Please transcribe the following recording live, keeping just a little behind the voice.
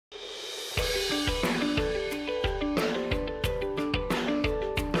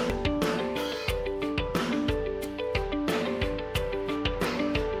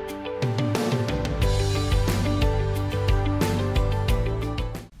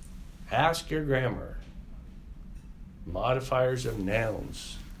Ask your grammar. Modifiers of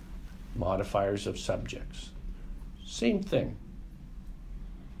nouns, modifiers of subjects. Same thing.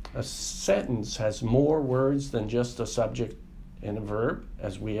 A sentence has more words than just a subject and a verb,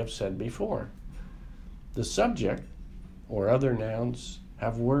 as we have said before. The subject, or other nouns,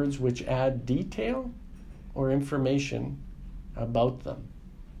 have words which add detail or information about them.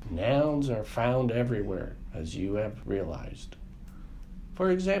 Nouns are found everywhere, as you have realized.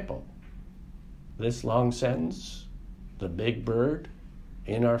 For example, this long sentence, the big bird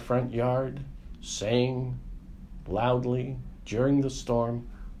in our front yard sang loudly during the storm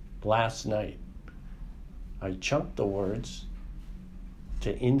last night. I chunked the words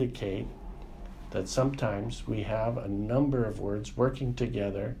to indicate that sometimes we have a number of words working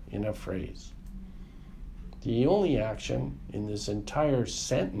together in a phrase. The only action in this entire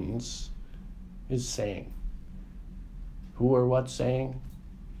sentence is saying. Who or what saying?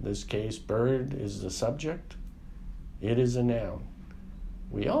 In this case, bird is the subject. It is a noun.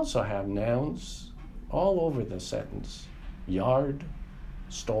 We also have nouns all over the sentence. Yard,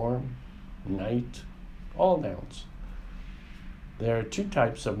 storm, night, all nouns. There are two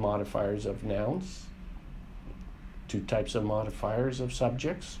types of modifiers of nouns, two types of modifiers of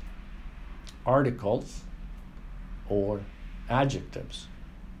subjects, articles or adjectives.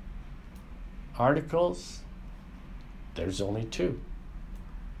 Articles, there's only two.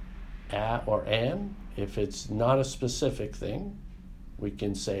 A or an, if it's not a specific thing, we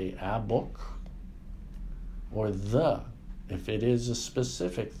can say a book, or the, if it is a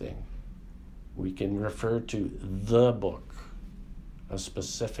specific thing, we can refer to the book, a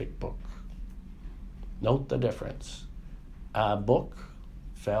specific book. Note the difference. A book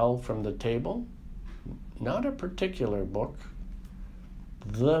fell from the table, not a particular book.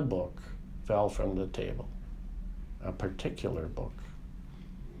 The book fell from the table, a particular book.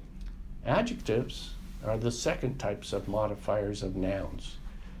 Adjectives are the second types of modifiers of nouns.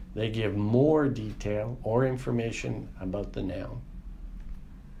 They give more detail or information about the noun.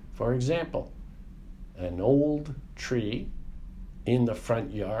 For example, an old tree in the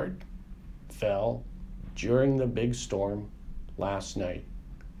front yard fell during the big storm last night.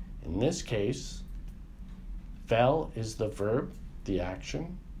 In this case, fell is the verb, the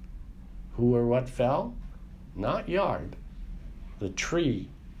action. Who or what fell? Not yard. The tree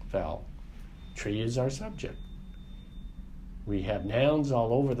fell. Tree is our subject. We have nouns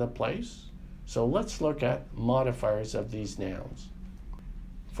all over the place, so let's look at modifiers of these nouns.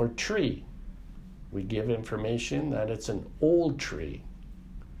 For tree, we give information that it's an old tree.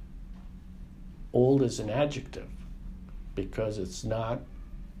 Old is an adjective because it's not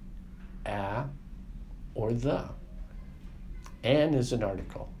a or the. An is an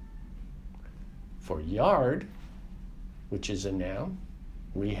article. For yard, which is a noun,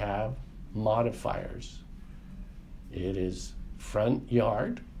 we have modifiers. It is front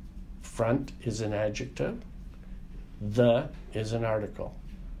yard. Front is an adjective. The is an article.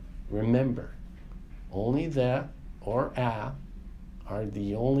 Remember, only the or a are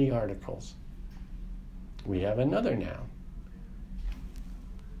the only articles. We have another noun.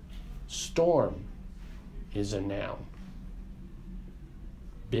 Storm is a noun.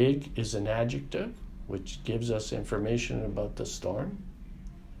 Big is an adjective, which gives us information about the storm.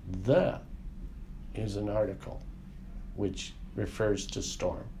 The is an article, which refers to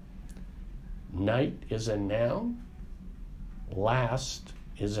storm. Night is a noun. Last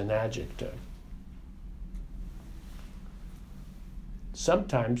is an adjective.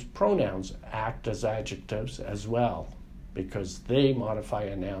 Sometimes pronouns act as adjectives as well because they modify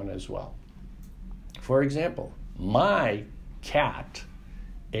a noun as well. For example, my cat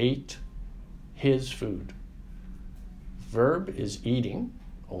ate his food. Verb is eating,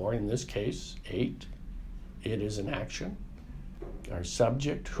 or in this case, ate. It is an action. Our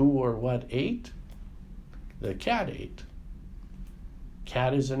subject, who or what ate? The cat ate.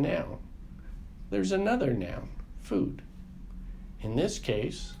 Cat is a noun. There's another noun, food. In this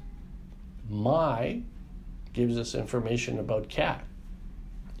case, my gives us information about cat.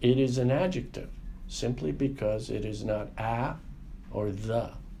 It is an adjective, simply because it is not a or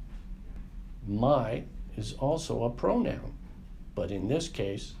the. My is also a pronoun, but in this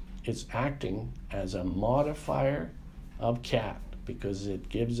case, it's acting as a modifier of cat because it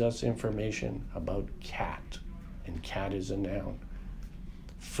gives us information about cat, and cat is a noun.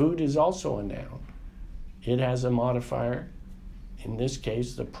 Food is also a noun. It has a modifier. In this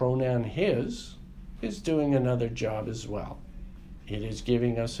case, the pronoun his is doing another job as well. It is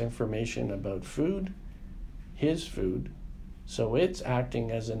giving us information about food, his food, so it's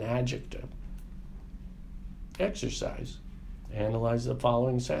acting as an adjective. Exercise. Analyze the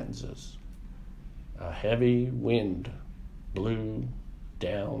following sentences. A heavy wind blew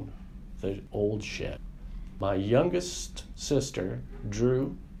down the old shed. My youngest sister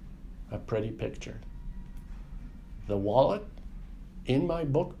drew a pretty picture. The wallet in my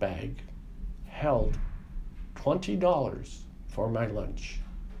book bag held $20 for my lunch.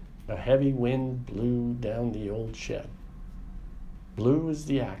 A heavy wind blew down the old shed. Blew is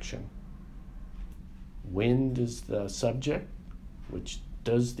the action. Wind is the subject, which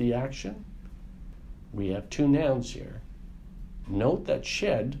does the action. We have two nouns here. Note that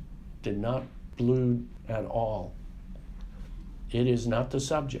shed did not blew at all. It is not the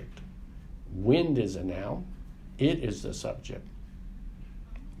subject. Wind is a noun. It is the subject.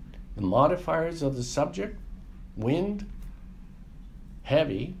 The modifiers of the subject, wind,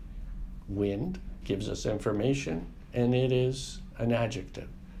 heavy, wind gives us information, and it is an adjective.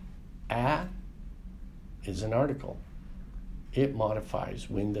 A is an article. It modifies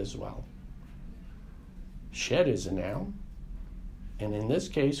wind as well. Shed is a noun, and in this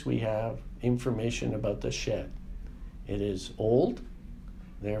case we have information about the shed. It is old,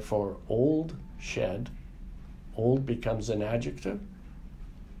 therefore old shed. Old becomes an adjective,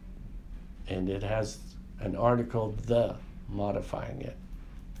 and it has an article, the, modifying it.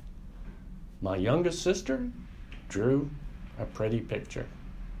 My youngest sister drew a pretty picture.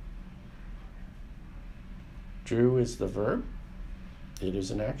 Drew is the verb. It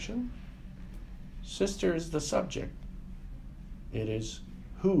is an action. Sister is the subject. It is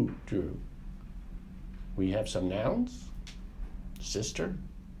who drew. We have some nouns. Sister,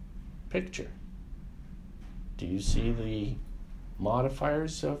 picture. Do you see the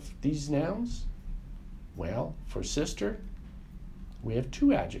modifiers of these nouns? Well, for sister, we have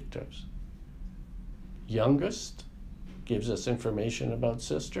two adjectives. Youngest gives us information about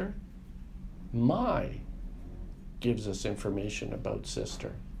sister. My gives us information about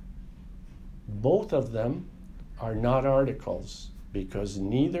sister. Both of them are not articles because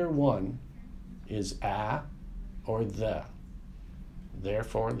neither one is a or the.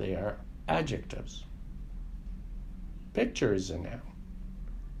 Therefore, they are adjectives. Picture is a noun.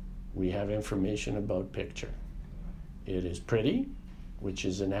 We have information about picture. It is pretty, which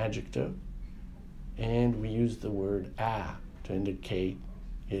is an adjective, and we use the word a to indicate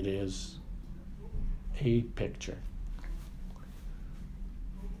it is a picture.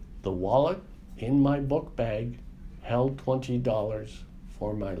 The wallet in my book bag held $20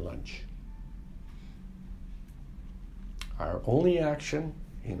 for my lunch. Our only action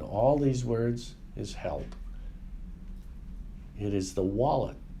in all these words is held. It is the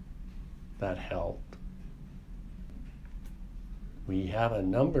wallet that held. We have a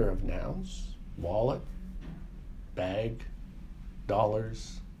number of nouns: wallet, bag,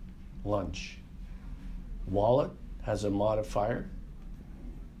 dollars, lunch. Wallet has a modifier,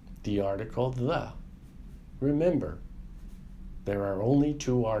 the article the. Remember, there are only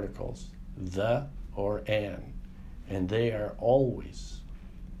two articles, the or an, and they are always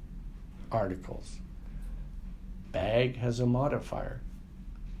articles. Bag has a modifier.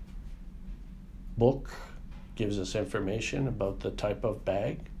 Book gives us information about the type of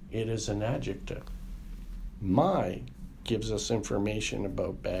bag. It is an adjective. My gives us information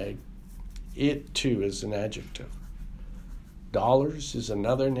about bag. It too is an adjective. Dollars is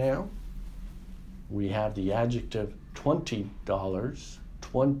another noun. We have the adjective $20.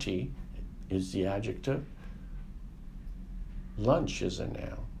 20 is the adjective. Lunch is a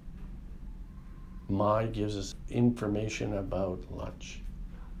noun. My gives us information about lunch.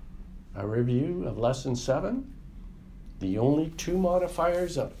 A review of Lesson 7. The only two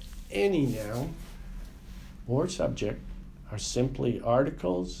modifiers of any noun or subject are simply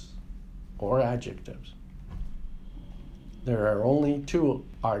articles or adjectives. There are only two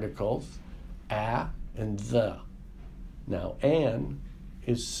articles, a and the. Now, an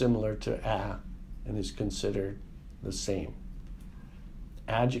is similar to a and is considered the same.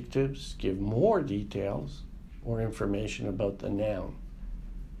 Adjectives give more details or information about the noun.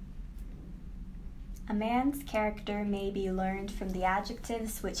 A man's character may be learned from the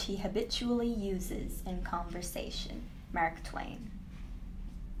adjectives which he habitually uses in conversation. Mark Twain.